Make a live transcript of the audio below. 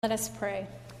Let us pray.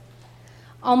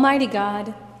 Almighty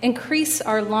God, increase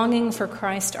our longing for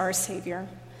Christ our Savior,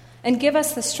 and give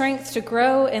us the strength to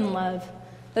grow in love,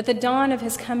 that the dawn of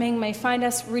his coming may find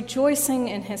us rejoicing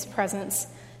in his presence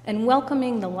and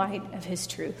welcoming the light of his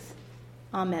truth.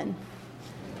 Amen.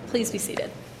 Please be seated.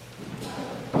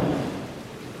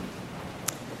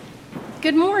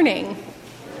 Good morning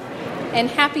and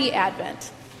happy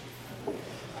Advent.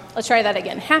 Let's try that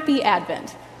again. Happy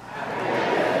Advent.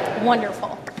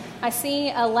 Wonderful. I see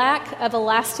a lack of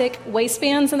elastic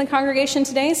waistbands in the congregation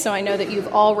today, so I know that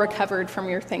you've all recovered from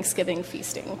your Thanksgiving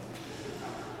feasting.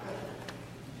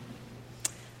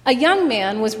 A young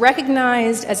man was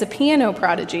recognized as a piano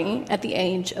prodigy at the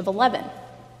age of 11.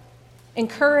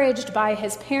 Encouraged by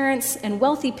his parents and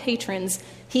wealthy patrons,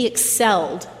 he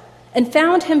excelled and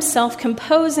found himself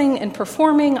composing and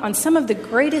performing on some of the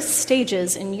greatest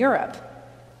stages in Europe.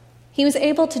 He was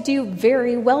able to do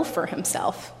very well for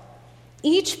himself.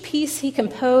 Each piece he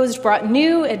composed brought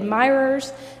new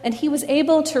admirers, and he was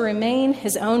able to remain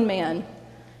his own man,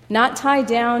 not tied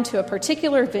down to a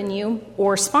particular venue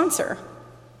or sponsor.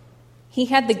 He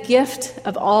had the gift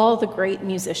of all the great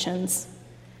musicians,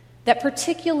 that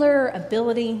particular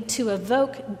ability to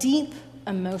evoke deep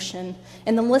emotion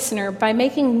in the listener by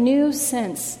making new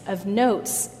sense of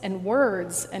notes and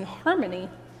words and harmony.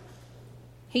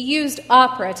 He used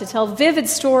opera to tell vivid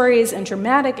stories and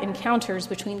dramatic encounters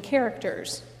between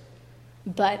characters.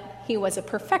 But he was a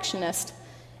perfectionist,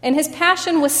 and his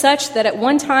passion was such that at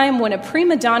one time when a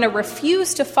prima donna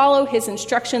refused to follow his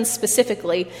instructions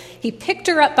specifically, he picked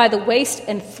her up by the waist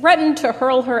and threatened to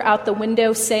hurl her out the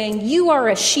window, saying, "You are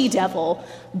a she-devil,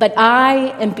 but I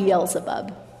am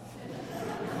Beelzebub."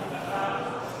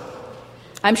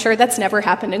 I'm sure that's never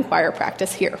happened in choir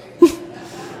practice here.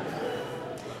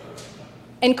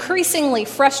 Increasingly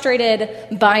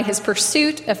frustrated by his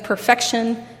pursuit of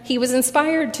perfection, he was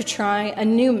inspired to try a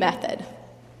new method,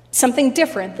 something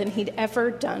different than he'd ever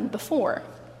done before.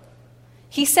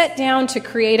 He set down to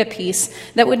create a piece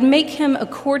that would make him,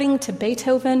 according to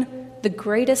Beethoven, the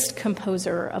greatest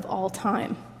composer of all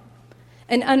time.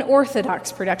 An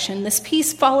unorthodox production, this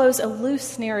piece follows a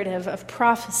loose narrative of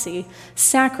prophecy,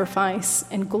 sacrifice,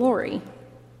 and glory.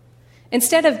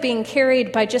 Instead of being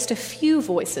carried by just a few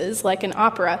voices like an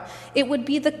opera, it would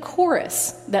be the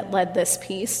chorus that led this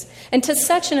piece, and to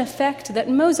such an effect that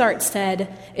Mozart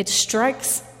said, "It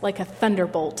strikes like a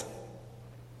thunderbolt."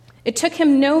 It took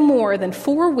him no more than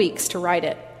 4 weeks to write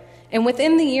it, and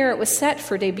within the year it was set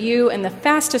for debut in the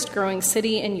fastest-growing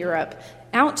city in Europe,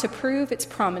 out to prove its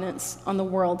prominence on the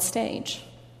world stage.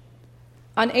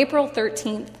 On April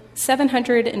 13th,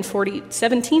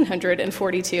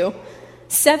 1742,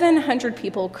 700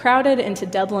 people crowded into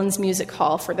Dublin's music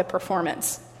hall for the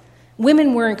performance.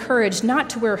 Women were encouraged not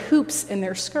to wear hoops in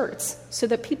their skirts so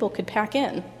that people could pack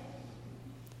in.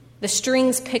 The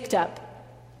strings picked up,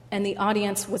 and the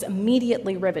audience was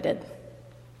immediately riveted.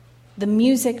 The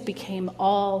music became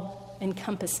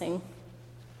all-encompassing.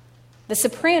 The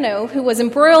soprano, who was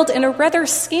embroiled in a rather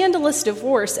scandalous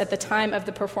divorce at the time of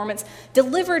the performance,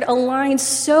 delivered a line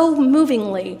so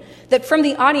movingly that from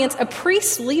the audience a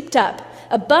priest leaped up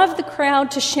above the crowd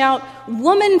to shout,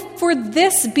 "Woman, for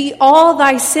this be all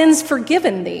thy sins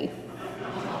forgiven thee."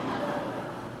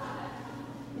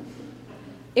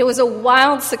 It was a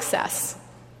wild success,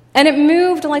 and it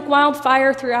moved like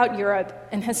wildfire throughout Europe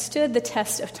and has stood the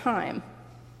test of time.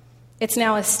 It's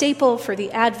now a staple for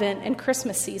the Advent and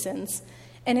Christmas seasons,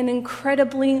 and an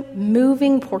incredibly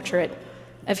moving portrait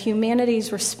of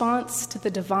humanity's response to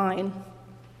the divine.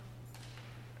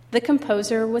 The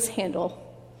composer was Handel,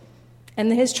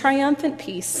 and his triumphant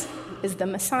piece is the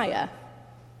Messiah.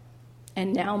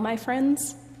 And now, my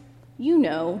friends, you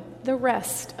know the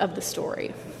rest of the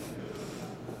story.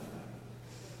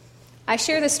 I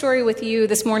share this story with you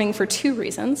this morning for 2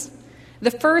 reasons. The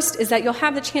first is that you'll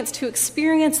have the chance to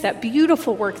experience that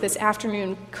beautiful work this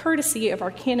afternoon, courtesy of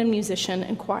our canon musician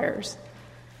and choirs.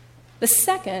 The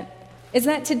second is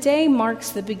that today marks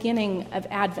the beginning of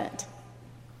Advent,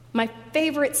 my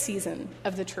favorite season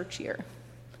of the church year.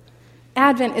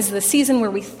 Advent is the season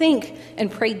where we think and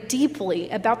pray deeply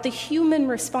about the human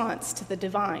response to the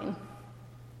divine.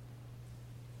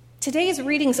 Today's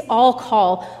readings all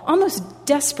call, almost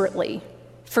desperately,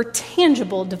 for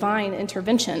tangible divine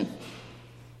intervention.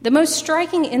 The most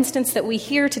striking instance that we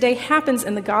hear today happens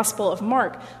in the Gospel of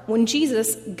Mark, when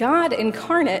Jesus, God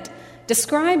incarnate,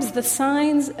 describes the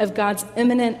signs of God's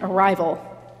imminent arrival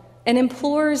and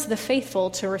implores the faithful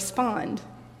to respond.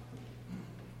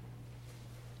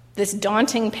 This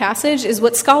daunting passage is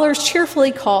what scholars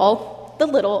cheerfully call the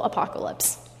little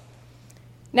apocalypse.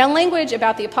 Now, language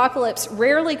about the apocalypse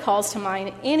rarely calls to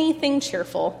mind anything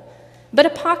cheerful, but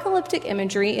apocalyptic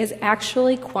imagery is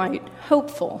actually quite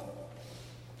hopeful.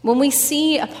 When we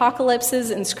see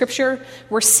apocalypses in Scripture,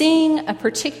 we're seeing a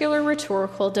particular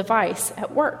rhetorical device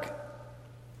at work.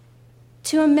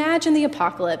 To imagine the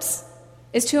apocalypse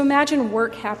is to imagine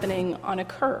work happening on a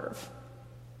curve.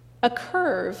 A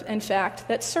curve, in fact,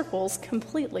 that circles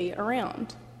completely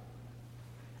around.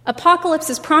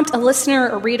 Apocalypses prompt a listener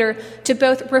or reader to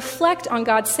both reflect on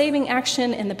God's saving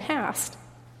action in the past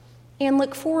and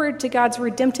look forward to God's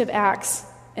redemptive acts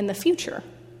in the future.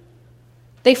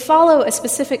 They follow a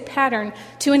specific pattern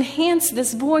to enhance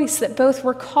this voice that both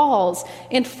recalls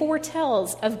and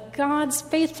foretells of God's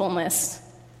faithfulness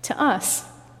to us.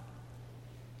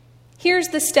 Here's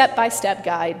the step-by-step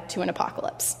guide to an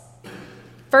apocalypse.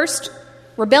 First,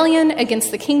 rebellion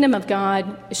against the kingdom of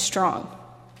God is strong.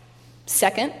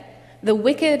 Second, the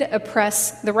wicked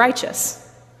oppress the righteous.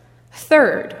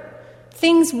 Third,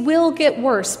 things will get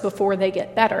worse before they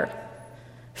get better.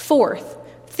 Fourth,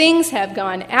 things have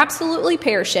gone absolutely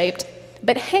pear-shaped,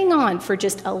 but hang on for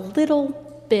just a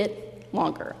little bit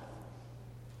longer.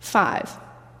 5,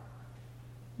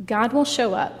 God will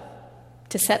show up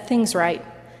to set things right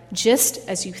just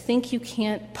as you think you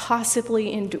can't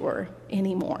possibly endure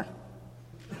anymore.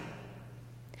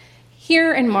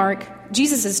 Here in Mark,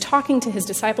 Jesus is talking to his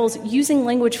disciples using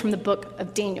language from the book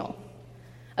of Daniel,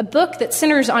 a book that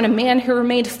centers on a man who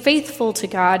remained faithful to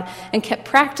God and kept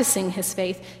practicing his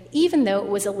faith, even though it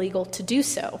was illegal to do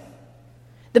so.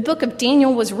 The book of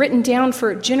Daniel was written down for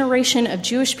a generation of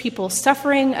Jewish people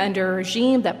suffering under a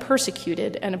regime that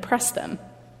persecuted and oppressed them.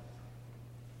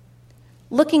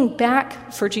 Looking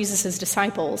back for Jesus'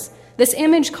 disciples, this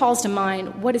image calls to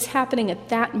mind what is happening at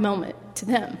that moment to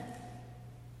them.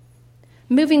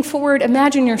 Moving forward,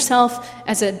 imagine yourself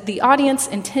as the audience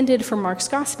intended for Mark's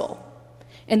gospel.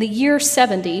 In the year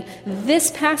 70,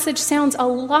 this passage sounds a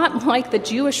lot like the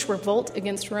Jewish revolt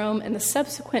against Rome and the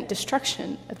subsequent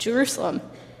destruction of Jerusalem.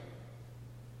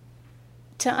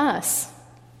 To us,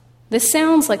 this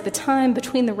sounds like the time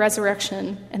between the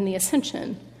resurrection and the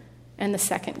ascension and the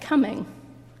second coming,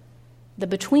 the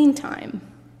between time,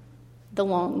 the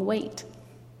long wait.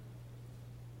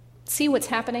 See what's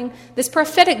happening? This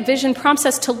prophetic vision prompts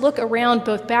us to look around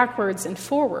both backwards and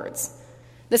forwards.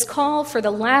 This call for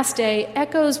the last day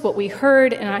echoes what we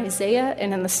heard in Isaiah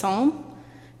and in the Psalm,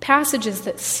 passages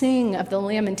that sing of the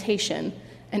lamentation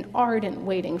and ardent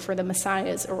waiting for the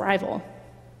Messiah's arrival.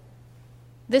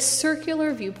 This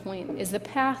circular viewpoint is the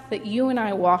path that you and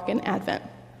I walk in Advent.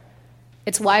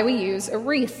 It's why we use a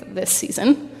wreath this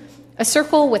season, a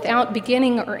circle without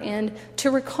beginning or end, to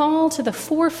recall to the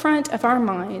forefront of our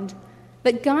mind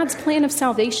that God's plan of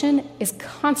salvation is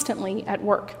constantly at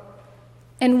work,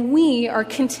 and we are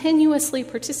continuously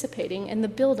participating in the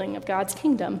building of God's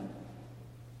kingdom.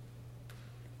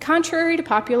 Contrary to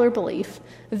popular belief,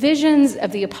 visions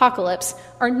of the apocalypse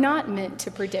are not meant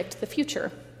to predict the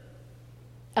future.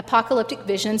 Apocalyptic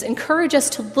visions encourage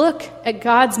us to look at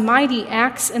God's mighty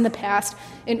acts in the past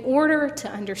in order to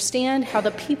understand how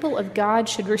the people of God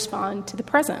should respond to the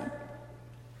present.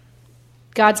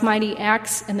 God's mighty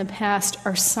acts in the past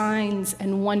are signs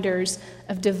and wonders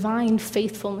of divine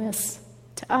faithfulness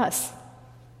to us.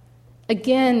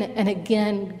 Again and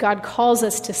again, God calls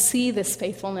us to see this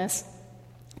faithfulness,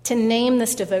 to name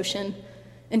this devotion,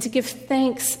 and to give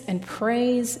thanks and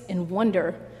praise and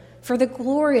wonder for the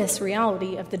glorious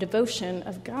reality of the devotion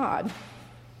of God.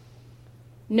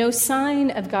 No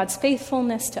sign of God's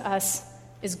faithfulness to us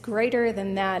is greater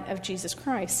than that of Jesus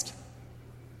Christ.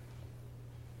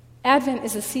 Advent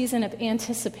is a season of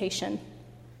anticipation,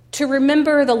 to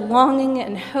remember the longing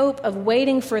and hope of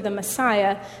waiting for the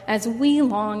Messiah as we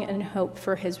long and hope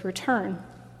for his return.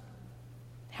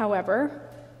 However,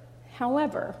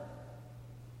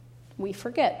 we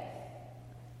forget.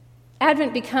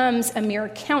 Advent becomes a mere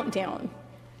countdown.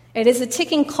 It is a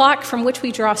ticking clock from which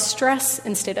we draw stress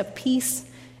instead of peace,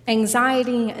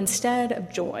 anxiety instead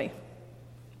of joy.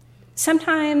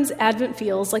 Sometimes Advent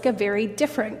feels like a very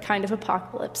different kind of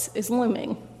apocalypse is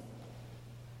looming.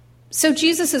 So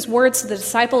Jesus' words to the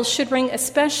disciples should ring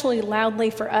especially loudly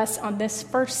for us on this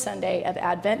first Sunday of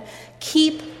Advent.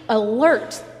 Keep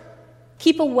alert.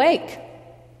 Keep awake.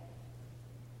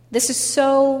 This is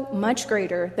so much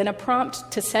greater than a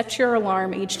prompt to set your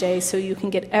alarm each day so you can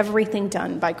get everything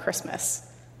done by Christmas.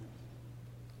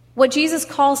 What Jesus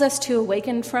calls us to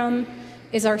awaken from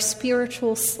is our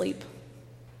spiritual sleep.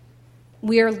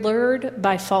 We are lured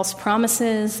by false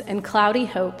promises and cloudy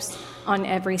hopes on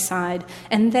every side,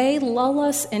 and they lull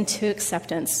us into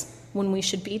acceptance when we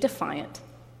should be defiant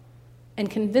and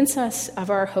convince us of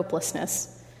our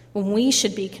hopelessness when we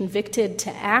should be convicted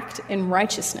to act in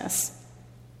righteousness.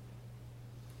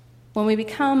 When we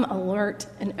become alert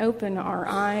and open our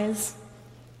eyes,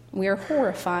 we are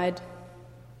horrified.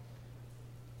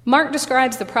 Mark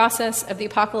describes the process of the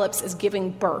apocalypse as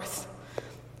giving birth.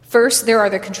 First, there are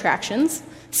the contractions,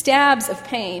 stabs of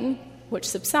pain, which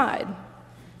subside.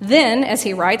 Then, as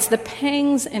he writes, the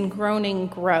pangs and groaning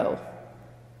grow.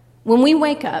 When we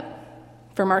wake up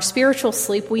from our spiritual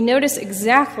sleep, we notice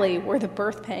exactly where the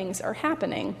birth pangs are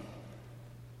happening.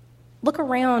 Look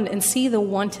around and see the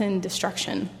wanton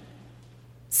destruction.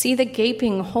 See the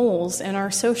gaping holes in our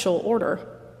social order.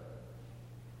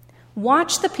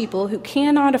 Watch the people who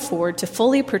cannot afford to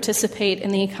fully participate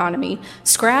in the economy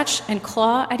scratch and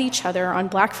claw at each other on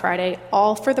Black Friday,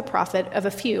 all for the profit of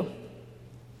a few.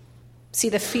 See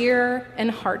the fear and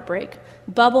heartbreak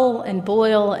bubble and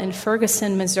boil in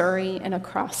Ferguson, Missouri, and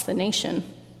across the nation.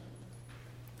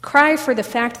 Cry for the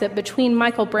fact that between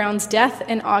Michael Brown's death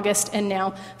in August and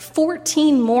now,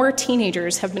 14 more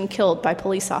teenagers have been killed by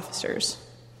police officers.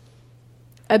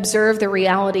 Observe the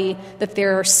reality that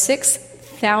there are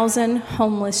 6,000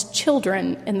 homeless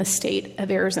children in the state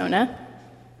of Arizona,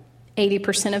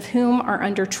 80% of whom are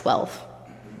under 12,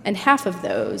 and half of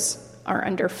those are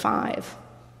under 5.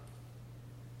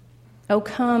 O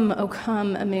come,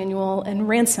 Emmanuel, and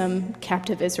ransom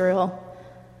captive Israel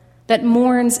that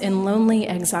mourns in lonely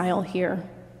exile here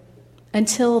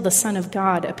until the Son of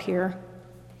God appear.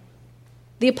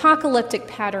 The apocalyptic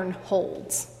pattern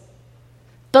holds.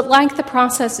 But like the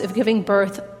process of giving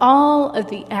birth, all of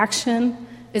the action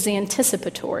is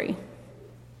anticipatory.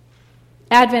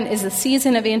 Advent is a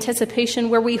season of anticipation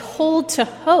where we hold to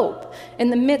hope in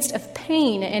the midst of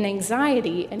pain and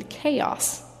anxiety and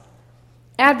chaos.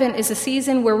 Advent is a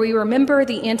season where we remember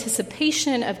the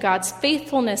anticipation of God's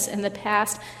faithfulness in the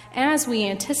past as we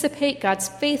anticipate God's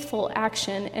faithful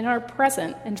action in our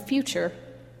present and future.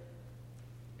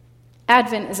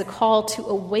 Advent is a call to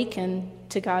awaken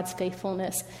to God's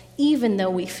faithfulness, even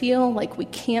though we feel like we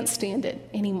can't stand it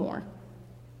anymore.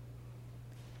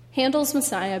 Handel's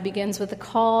Messiah begins with a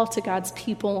call to God's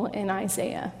people in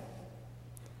Isaiah.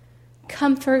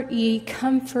 Comfort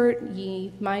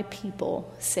ye, my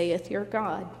people, saith your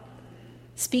God.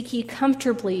 Speak ye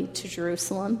comfortably to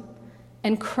Jerusalem,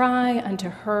 and cry unto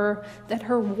her that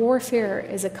her warfare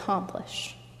is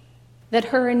accomplished, that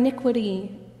her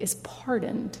iniquity is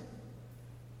pardoned.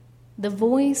 The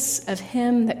voice of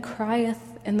him that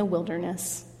crieth in the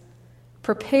wilderness,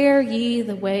 prepare ye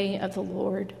the way of the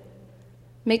Lord.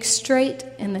 Make straight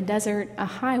in the desert a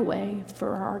highway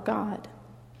for our God.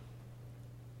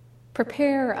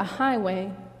 Prepare a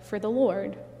highway for the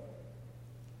Lord.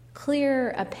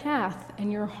 Clear a path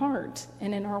in your heart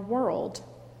and in our world.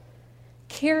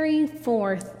 Carry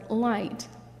forth light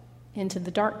into the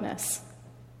darkness.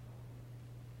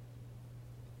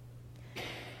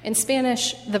 In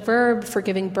Spanish, the verb for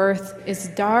giving birth is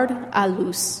dar a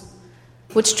luz,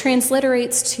 which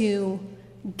transliterates to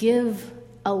give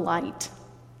a light.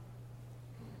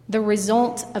 The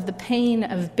result of the pain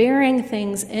of bearing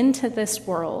things into this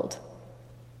world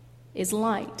is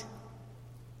light.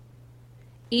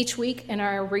 Each week in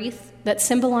our wreath that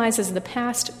symbolizes the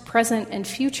past, present, and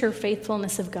future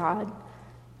faithfulness of God,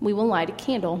 we will light a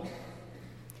candle.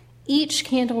 Each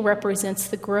candle represents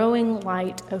the growing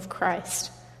light of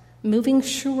Christ, moving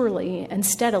surely and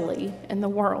steadily in the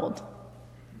world.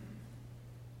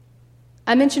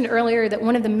 I mentioned earlier that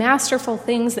one of the masterful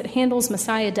things that Handel's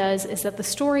Messiah does is that the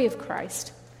story of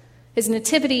Christ, his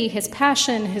nativity, his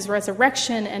passion, his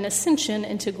resurrection, and ascension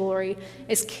into glory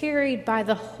is carried by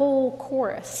the whole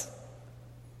chorus.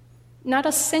 Not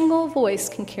a single voice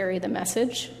can carry the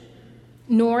message,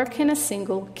 nor can a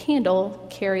single candle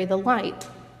carry the light.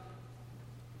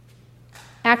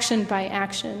 Action by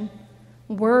action,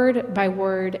 word by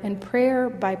word, and prayer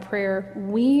by prayer,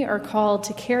 we are called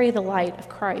to carry the light of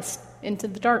Christ into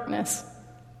the darkness.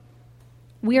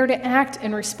 We are to act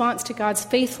in response to God's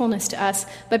faithfulness to us,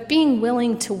 but being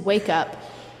willing to wake up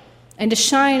and to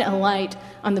shine a light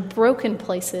on the broken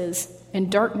places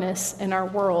and darkness in our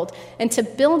world, and to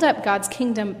build up God's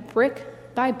kingdom brick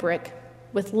by brick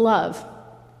with love.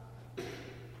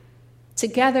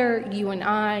 Together, you and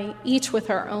I, each with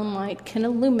our own light, can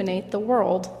illuminate the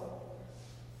world.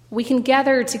 We can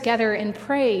gather together in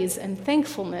praise and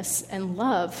thankfulness and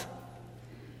love.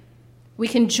 We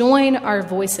can join our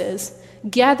voices,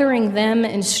 gathering them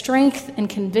in strength and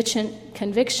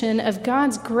conviction of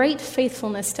God's great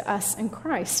faithfulness to us in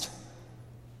Christ.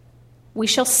 We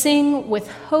shall sing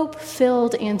with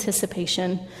hope-filled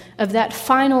anticipation of that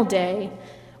final day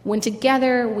when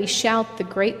together we shout the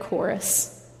great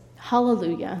chorus,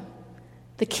 Hallelujah,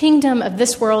 The kingdom of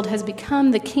this world has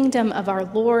become the kingdom of our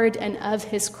Lord and of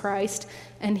his Christ,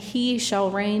 and he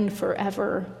shall reign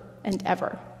forever and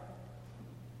ever.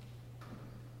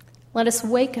 Let us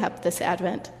wake up this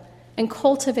Advent and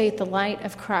cultivate the light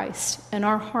of Christ in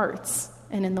our hearts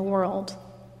and in the world.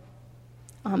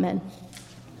 Amen.